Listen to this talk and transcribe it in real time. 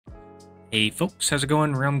Hey folks, how's it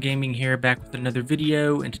going? Realm Gaming here, back with another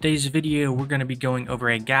video. In today's video, we're going to be going over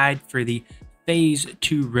a guide for the Phase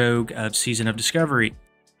 2 Rogue of Season of Discovery.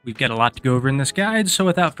 We've got a lot to go over in this guide, so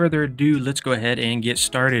without further ado, let's go ahead and get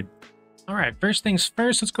started. Alright, first things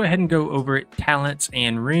first, let's go ahead and go over talents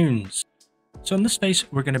and runes. So in this phase,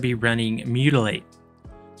 we're going to be running Mutilate.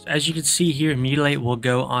 So as you can see here, Mutilate will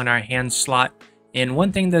go on our hand slot, and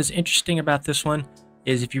one thing that's interesting about this one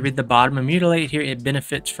is if you read the bottom of Mutilate here, it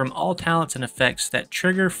benefits from all talents and effects that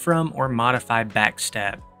trigger from or modify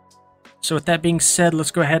backstab. So with that being said, let's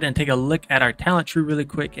go ahead and take a look at our talent tree really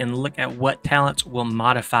quick and look at what talents will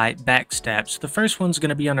modify backstab. So the first one's going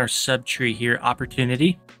to be on our sub tree here,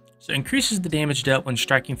 Opportunity. So increases the damage dealt when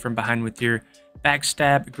striking from behind with your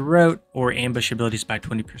backstab, garrote, or ambush abilities by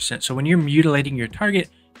 20%. So when you're mutilating your target,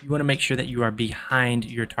 you want to make sure that you are behind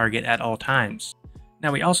your target at all times.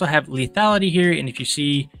 Now we also have lethality here, and if you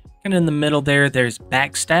see kind of in the middle there, there's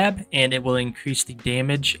backstab, and it will increase the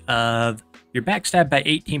damage of your backstab by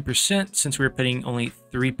 18% since we're putting only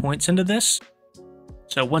 3 points into this.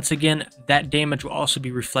 So once again, that damage will also be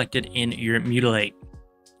reflected in your Mutilate.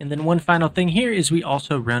 And then one final thing here is we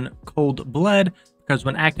also run Cold Blood, because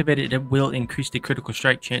when activated, it will increase the critical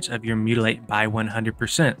strike chance of your Mutilate by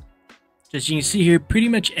 100%. So as you can see here, pretty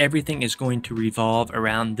much everything is going to revolve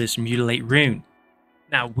around this Mutilate rune.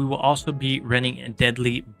 Now, we will also be running a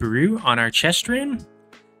Deadly Brew on our chest rune.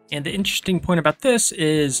 And the interesting point about this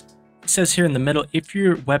is, it says here in the middle, if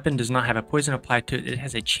your weapon does not have a poison applied to it, it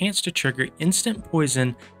has a chance to trigger instant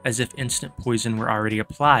poison as if instant poison were already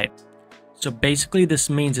applied. So basically this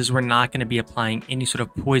means is we're not going to be applying any sort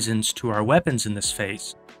of poisons to our weapons in this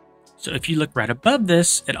phase. So if you look right above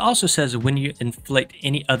this, it also says when you inflict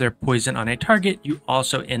any other poison on a target, you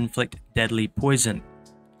also inflict deadly poison.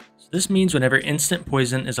 This means whenever instant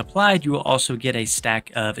poison is applied, you will also get a stack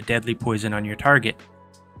of deadly poison on your target.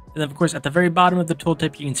 And then of course, at the very bottom of the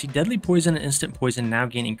tooltip, you can see deadly poison and instant poison now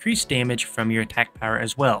gain increased damage from your attack power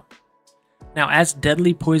as well. Now, as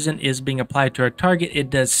deadly poison is being applied to our target, it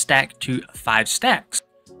does stack to 5 stacks.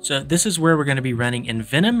 So this is where we're going to be running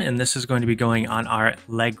Envenom, and this is going to be going on our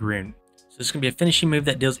leg rune. So this is going to be a finishing move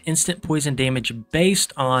that deals instant poison damage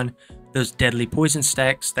based on those deadly poison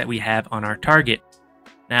stacks that we have on our target.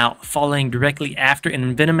 Now, following directly after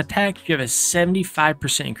an Envenom attack, you have a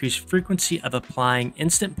 75% increased frequency of applying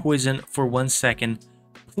instant poison for 1 second,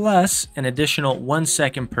 plus an additional 1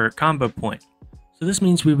 second per combo point. So this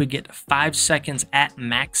means we would get 5 seconds at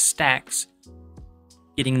max stacks,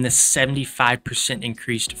 getting the 75%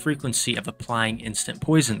 increased frequency of applying instant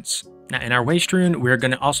poisons. Now, in our waist rune, we're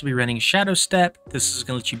going to also be running Shadow Step. This is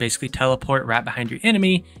going to let you basically teleport right behind your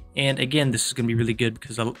enemy. And again, this is going to be really good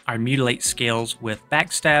because our Mutilate scales with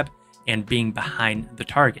backstab and being behind the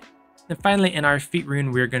target. Then finally, in our feet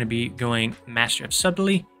rune, we're going to be going Master of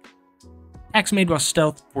Subtlety. Attacks made while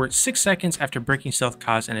stealth for 6 seconds after breaking stealth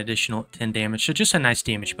cause an additional 10 damage. So just a nice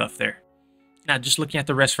damage buff there. Now, just looking at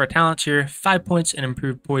the rest of our talents here, 5 points in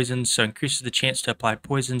improved poisons, so increases the chance to apply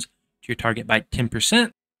poisons to your target by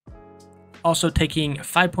 10%. Also taking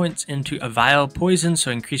 5 points into a Vile Poison, so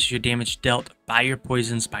increases your damage dealt by your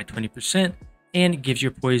poisons by 20%, and gives your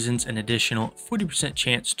poisons an additional 40%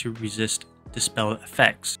 chance to resist dispel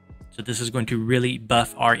effects. So this is going to really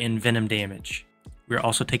buff our Envenom damage. We're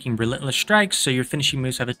also taking Relentless Strikes, so your finishing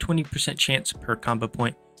moves have a 20% chance per combo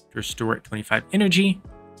point to restore 25 energy.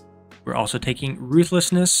 We're also taking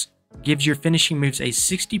Ruthlessness, gives your finishing moves a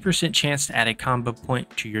 60% chance to add a combo point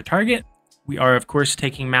to your target. We are, of course,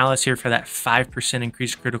 taking Malice here for that 5%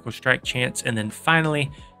 increased critical strike chance. And then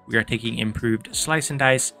finally, we are taking Improved Slice and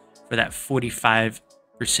Dice for that 45%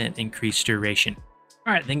 increased duration.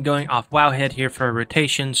 All right, then going off Wowhead here for a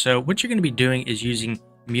rotation. So what you're going to be doing is using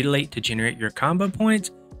Mutilate to generate your combo points.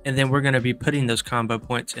 And then we're going to be putting those combo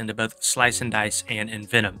points into both Slice and Dice and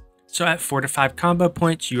Envenom. So at 4 to 5 combo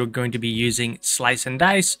points, you're going to be using Slice and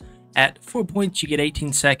Dice. At 4 points, you get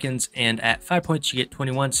 18 seconds, and at 5 points, you get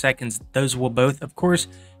 21 seconds. Those will both, of course,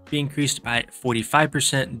 be increased by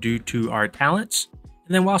 45% due to our talents.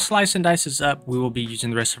 And then while Slice and Dice is up, we will be using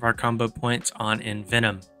the rest of our combo points on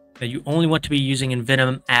Envenom. Now, you only want to be using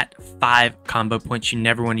Envenom at 5 combo points. You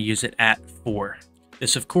never want to use it at 4.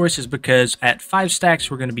 This, of course, is because at 5 stacks,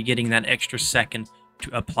 we're going to be getting that extra second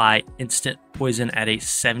to apply instant poison at a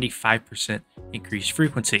 75% increased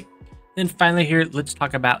frequency. Then finally here, let's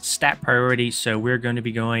talk about stat priority. So we're going to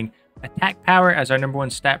be going attack power as our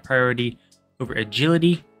 #1 stat priority over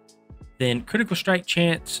agility, then critical strike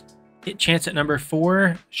chance, hit chance at number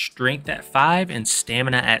 4, strength at 5, and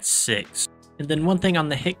stamina at 6. And then one thing on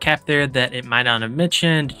the hit cap there that it might not have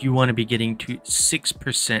mentioned, you want to be getting to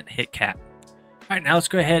 6% hit cap. All right, now let's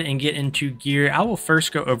go ahead and get into gear. I will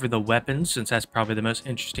first go over the weapons since that's probably the most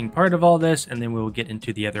interesting part of all this, and then we will get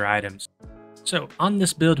into the other items. So on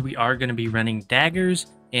this build, we are going to be running daggers,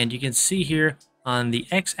 and you can see here on the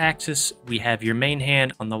x-axis, we have your main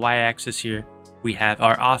hand. On the y-axis here, we have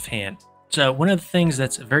our offhand. So one of the things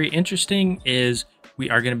that's very interesting is we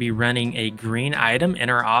are going to be running a green item in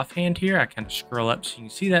our offhand here. I kind of scroll up so you can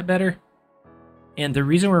see that better. And the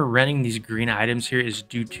reason we're running these green items here is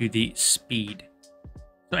due to the speed.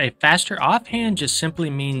 So a faster offhand just simply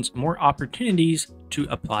means more opportunities to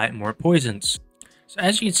apply more poisons. So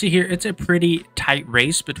as you can see here, it's a pretty tight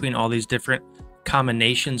race between all these different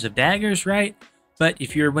combinations of daggers, right? But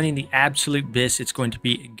if you're winning the absolute Bis, it's going to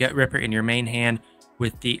be Gut Ripper in your main hand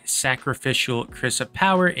with the Sacrificial Chrysa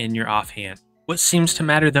Power in your offhand. What seems to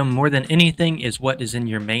matter though more than anything is what is in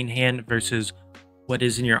your main hand versus what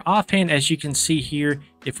is in your offhand. As you can see here,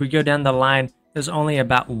 if we go down the line, there's only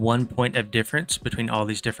about 1 point of difference between all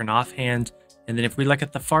these different offhands. And then if we look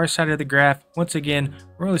at the far side of the graph, once again,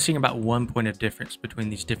 we're only seeing about 1 point of difference between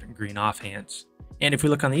these different green offhands. And if we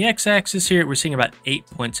look on the x-axis here, we're seeing about 8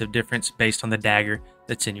 points of difference based on the dagger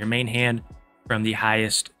that's in your main hand from the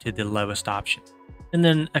highest to the lowest option. And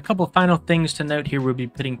then a couple final things to note here, we'll be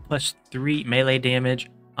putting +3 melee damage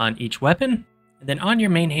on each weapon. And then on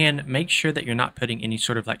your main hand, make sure that you're not putting any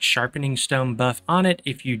sort of like sharpening stone buff on it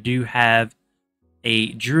if you do have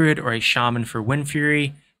a druid or a shaman for Wind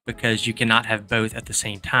Fury, because you cannot have both at the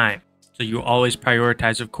same time. So you always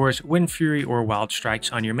prioritize, of course, Wind Fury or Wild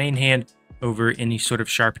Strikes on your main hand over any sort of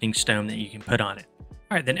sharpening stone that you can put on it.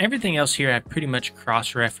 All right, then everything else here I've pretty much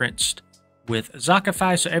cross-referenced with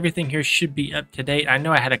Zakify, so everything here should be up to date. I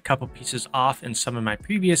know I had a couple pieces off in some of my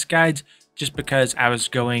previous guides just because I was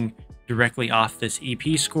going directly off this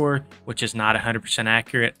EP score, which is not 100%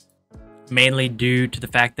 accurate, mainly due to the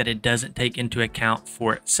fact that it doesn't take into account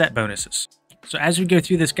for set bonuses. So as we go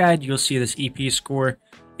through this guide, you'll see this EP score.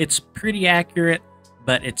 It's pretty accurate,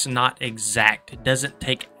 but it's not exact. It doesn't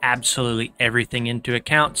take absolutely everything into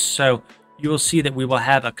account. So you will see that we will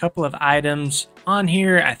have a couple of items on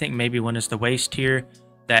here. I think maybe one is the waist here,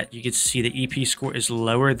 that you can see the EP score is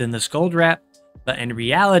lower than this gold wrap, but in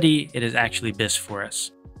reality, it is actually Bis for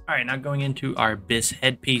us. All right, now going into our Bis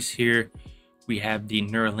headpiece here, we have the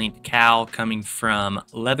Neuralinked cowl coming from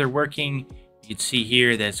Leatherworking. You can see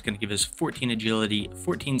here that it's going to give us 14 agility,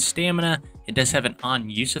 14 stamina. It does have an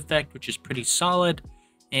on-use effect, which is pretty solid.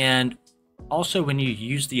 And also when you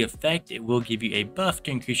use the effect, it will give you a buff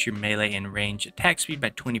to increase your melee and range attack speed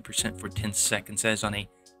by 20% for 10 seconds. That is on a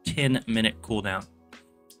 10-minute cooldown.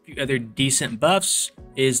 A few other decent buffs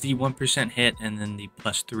is the 1% hit and then the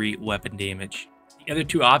 +3 weapon damage. The other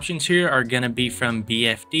two options here are going to be from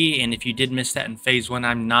BFD, and if you did miss that in phase 1,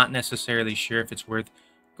 I'm not necessarily sure if it's worth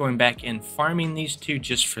going back and farming these two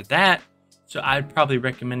just for that. So I'd probably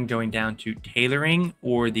recommend going down to Tailoring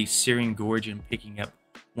or the Searing Gorge and picking up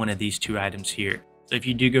one of these two items here. So if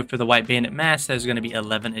you do go for the White Bandit mask, that's going to be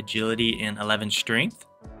 11 agility and 11 strength,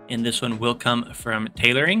 and this one will come from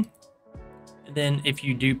Tailoring. And then if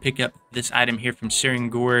you do pick up this item here from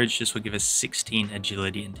Searing Gorge, this will give us 16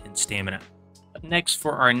 agility and 10 stamina. Up next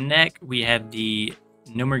for our neck, we have the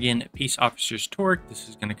Nomergan Peace Officer's Torque. This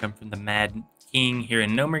is going to come from the Mad King here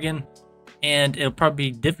in Nomergan, and it'll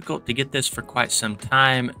probably be difficult to get this for quite some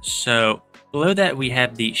time. So below that, we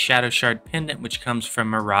have the Shadow Shard Pendant, which comes from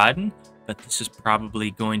Maraudon, but this is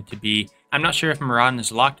probably going to be, I'm not sure if Maraudon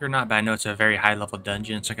is locked or not, but I know it's a very high level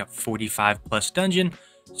dungeon. It's like a 45 plus dungeon,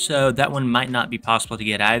 so that one might not be possible to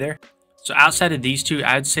get either. So outside of these two,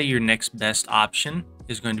 I'd say your next best option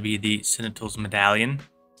is going to be the Sentinel's Medallion,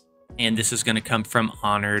 and this is going to come from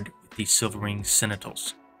Honored with the Silverwing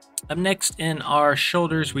Sentinels. Up next in our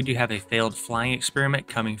shoulders, we do have a failed flying experiment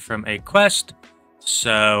coming from a quest,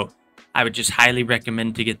 so I would just highly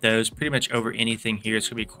recommend to get those pretty much over anything here. It's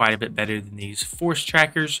going to be quite a bit better than these force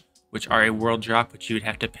trackers, which are a world drop, which you would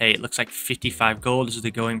have to pay. It looks like 55 gold is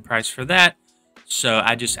the going price for that. So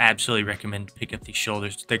I just absolutely recommend to pick up these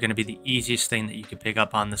shoulders. They're going to be the easiest thing that you can pick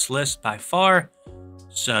up on this list by far.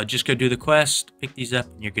 So just go do the quest, pick these up,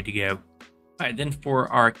 and you're good to go. All right, then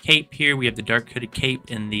for our cape here, we have the Dark Hooded Cape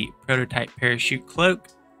and the Prototype Parachute Cloak.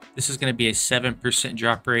 This is going to be a 7%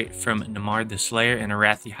 drop rate from Namard the Slayer in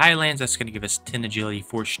Arathi Highlands. That's going to give us 10 agility,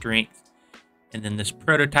 4 strength. And then this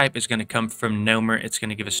prototype is going to come from Nomer. It's going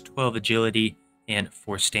to give us 12 agility and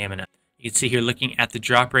 4 stamina. You can see here looking at the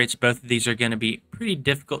drop rates, both of these are going to be pretty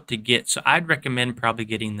difficult to get. So I'd recommend probably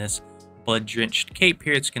getting this Blood Drenched Cape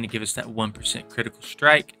here. It's going to give us that 1% critical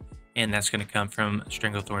strike, and that's going to come from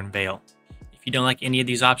Stranglethorn Veil. If you don't like any of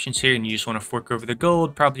these options here and you just want to fork over the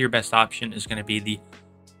gold, probably your best option is going to be the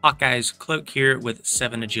Hawkeye's Cloak here with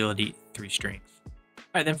 7 agility, 3 strength.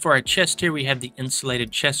 All right, then for our chest here, we have the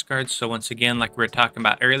insulated chest guards. So once again, like we were talking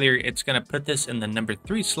about earlier, it's going to put this in the number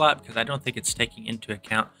 3 slot because I don't think it's taking into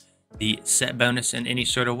account the set bonus in any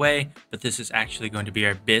sort of way. But this is actually going to be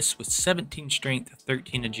our Bis with 17 strength,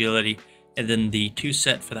 13 agility, and then the 2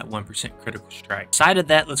 set for that 1% critical strike. Side of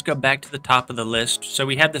that, let's go back to the top of the list. So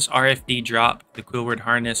we have this RFD drop, the Quillword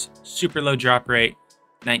Harness, super low drop rate,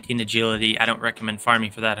 19 agility. I don't recommend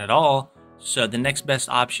farming for that at all. So the next best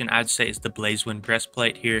option I'd say is the Blazewind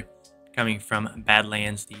Breastplate here, coming from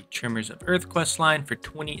Badlands, the Tremors of Earth quest line for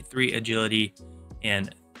 23 agility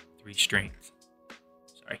and 3 strength.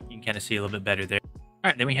 Sorry, you can kind of see a little bit better there. All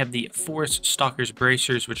right, then we have the Forest Stalker's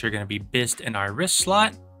Bracers, which are going to be Bist in our wrist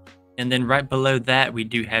slot. And then right below that, we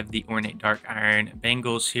do have the Ornate Dark Iron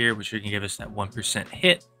Bangles here, which are going to give us that 1%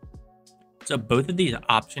 hit. So both of these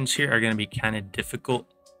options here are going to be kind of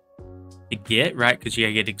difficult to get, right? Because you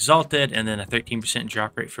gotta get Exalted and then a 13%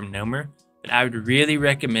 drop rate from Nomer. But I would really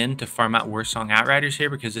recommend to farm out Warsong Outriders here,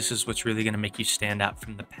 because this is what's really going to make you stand out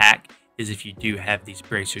from the pack, is if you do have these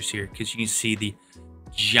bracers here, because you can see the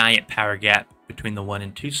giant power gap between the 1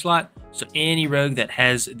 and 2 slot. So any rogue that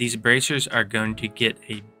has these bracers are going to get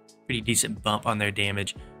a pretty decent bump on their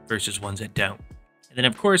damage versus ones that don't. And then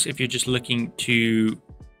of course, if you're just looking to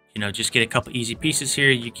just get a couple easy pieces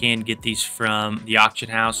here, you can get these from the auction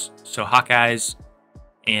house. So Hawkeyes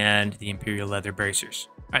and the Imperial Leather Bracers.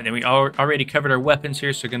 All right, then we already covered our weapons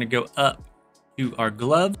here, so we're going to go up to our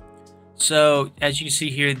gloves. So as you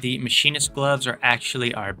see here, the Machinist gloves are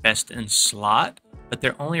actually our best in slot, but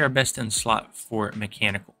they're only our best in slot for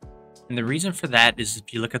mechanical. And the reason for that is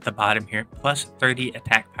if you look at the bottom here, plus 30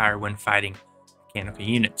 attack power when fighting mechanical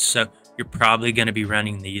units. So you're probably going to be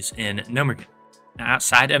running these in Nomergan. Now,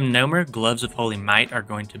 outside of Nomer, Gloves of Holy Might are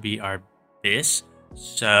going to be our Bis.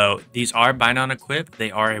 So these are bind on equip.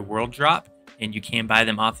 They are a world drop, and you can buy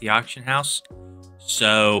them off the auction house.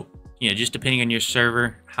 So, just depending on your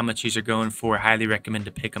server, how much these are going for, I highly recommend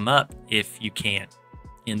to pick them up if you can.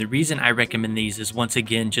 And the reason I recommend these is, once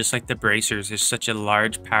again, just like the bracers, there's such a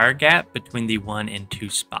large power gap between the 1 and 2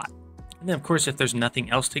 spot. And then, of course, if there's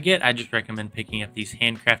nothing else to get, I just recommend picking up these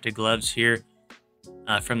handcrafted gloves here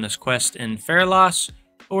from this quest in Faralos.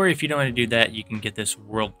 Or if you don't want to do that, you can get this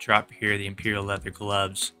world drop here, the Imperial Leather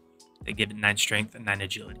Gloves. They give it 9 strength and 9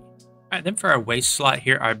 agility. All right, then for our waist slot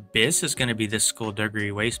here, our Bis is going to be this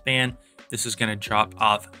Skullduggery waistband. This is going to drop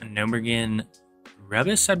off Nomergan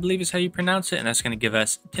Rebus, I believe is how you pronounce it, and that's going to give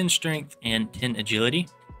us 10 strength and 10 agility.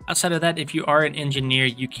 Outside of that, if you are an engineer,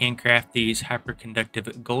 you can craft these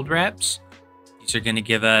hyperconductive gold wraps. These are going to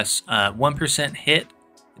give us 1% hit.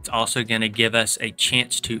 It's also going to give us a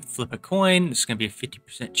chance to flip a coin. This is going to be a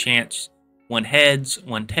 50% chance. 1 heads,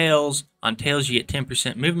 1 tails. On tails, you get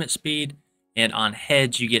 10% movement speed. And on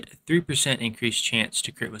heads, you get a 3% increased chance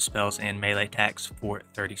to crit with spells and melee attacks for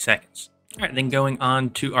 30 seconds. All right, then going on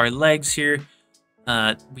to our legs here.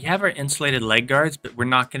 We have our insulated leg guards, but we're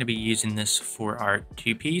not going to be using this for our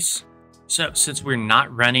 2-piece. So since we're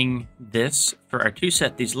not running this for our 2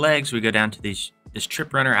 set, these legs, we go down to this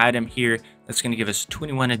Trip Runner item here. That's going to give us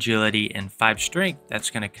 21 agility and 5 strength. That's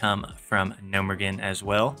going to come from Nomergan as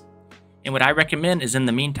well. And what I recommend is, in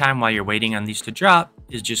the meantime, while you're waiting on these to drop,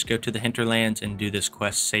 is just go to the Hinterlands and do this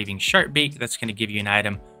quest Saving Sharpbeak. That's going to give you an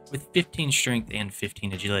item with 15 strength and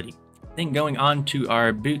 15 agility. Then going on to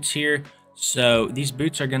our boots here. So these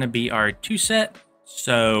boots are going to be our 2 set.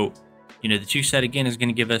 So, the 2 set again is going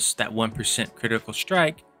to give us that 1% critical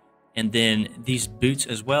strike. And then these boots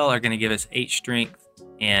as well are going to give us 8 strength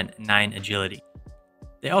and 9 agility.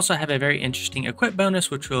 They also have a very interesting equip bonus,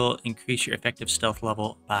 which will increase your effective stealth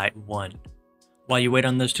level by 1. While you wait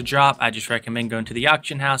on those to drop, I just recommend going to the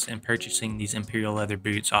auction house and purchasing these Imperial Leather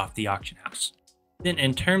boots off the auction house. Then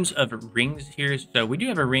in terms of rings here, so we do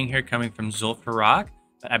have a ring here coming from Zul'Farrak,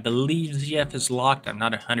 but I believe ZF is locked. I'm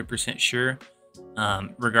not 100% sure.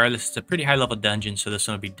 Regardless, it's a pretty high level dungeon, so this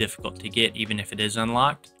one will be difficult to get even if it is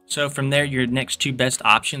unlocked. So from there, your next 2 best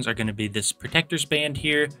options are going to be this Protector's Band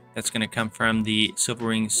here. That's going to come from the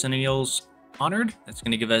Silverwing Sentinels Honored. That's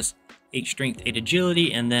going to give us 8 strength, 8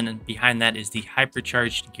 agility, and then behind that is the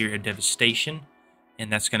Hypercharged Gear of Devastation,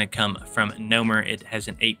 and that's going to come from Nomer. It has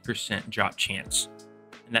an 8% drop chance,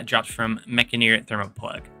 and that drops from Mechaneer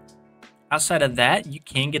Thermoplug. Outside of that, you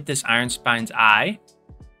can get this Iron Spine's Eye,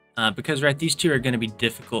 because these 2 are going to be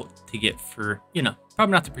difficult to get for,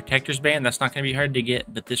 probably not the Protector's Band. That's not going to be hard to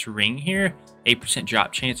get, but this ring here, 8%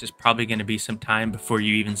 drop chance, is probably going to be some time before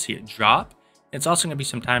you even see it drop. It's also going to be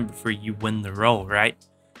some time before you win the roll, right?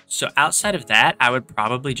 So outside of that, I would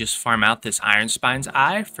probably just farm out this Iron Spine's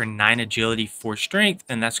Eye for 9 agility, 4 strength,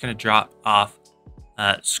 and that's going to drop off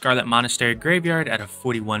Scarlet Monastery Graveyard at a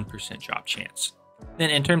 41% drop chance. Then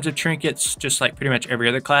in terms of trinkets, just like pretty much every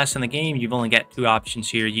other class in the game, you've only got 2 options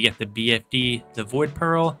here. You get the BFD, the Void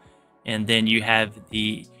Pearl, and then you have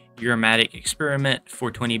the Aromatic Experiment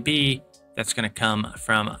 420B. That's going to come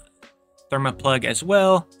from Thermoplug as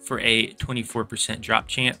well for a 24% drop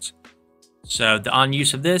chance. So the on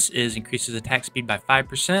use of this is increases attack speed by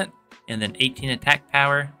 5%, and then 18 attack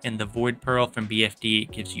power, and the Void Pearl from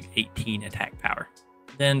BFD gives you 18 attack power.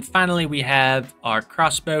 Then finally we have our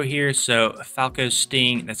crossbow here, so Falco's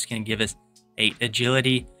Sting, that's going to give us 8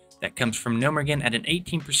 agility. That comes from Nomergan at an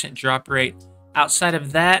 18% drop rate. Outside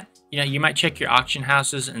of that, you might check your auction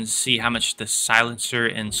houses and see how much the Silencer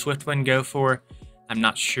and Swiftwind go for. I'm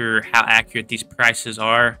not sure how accurate these prices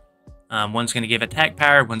are. One's going to give attack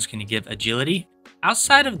power, one's going to give agility.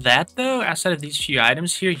 Outside of that, though, outside of these few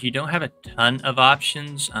items here, you don't have a ton of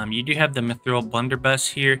options. You do have the Mithril Blunderbuss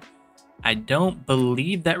here. I don't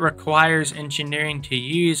believe that requires engineering to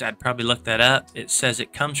use. I'd probably look that up. It says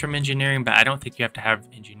it comes from engineering, but I don't think you have to have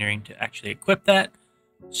engineering to actually equip that.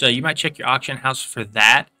 So you might check your auction house for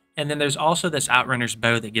that. And then there's also this Outrunner's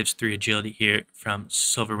Bow that gives 3 agility here from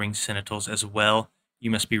Silverwing Sentinels as well.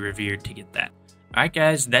 You must be revered to get that. All right,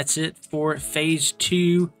 guys, that's it for Phase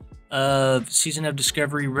 2 of Season of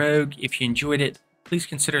Discovery Rogue. If you enjoyed it, please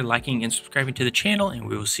consider liking and subscribing to the channel, and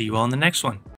we will see you all in the next one.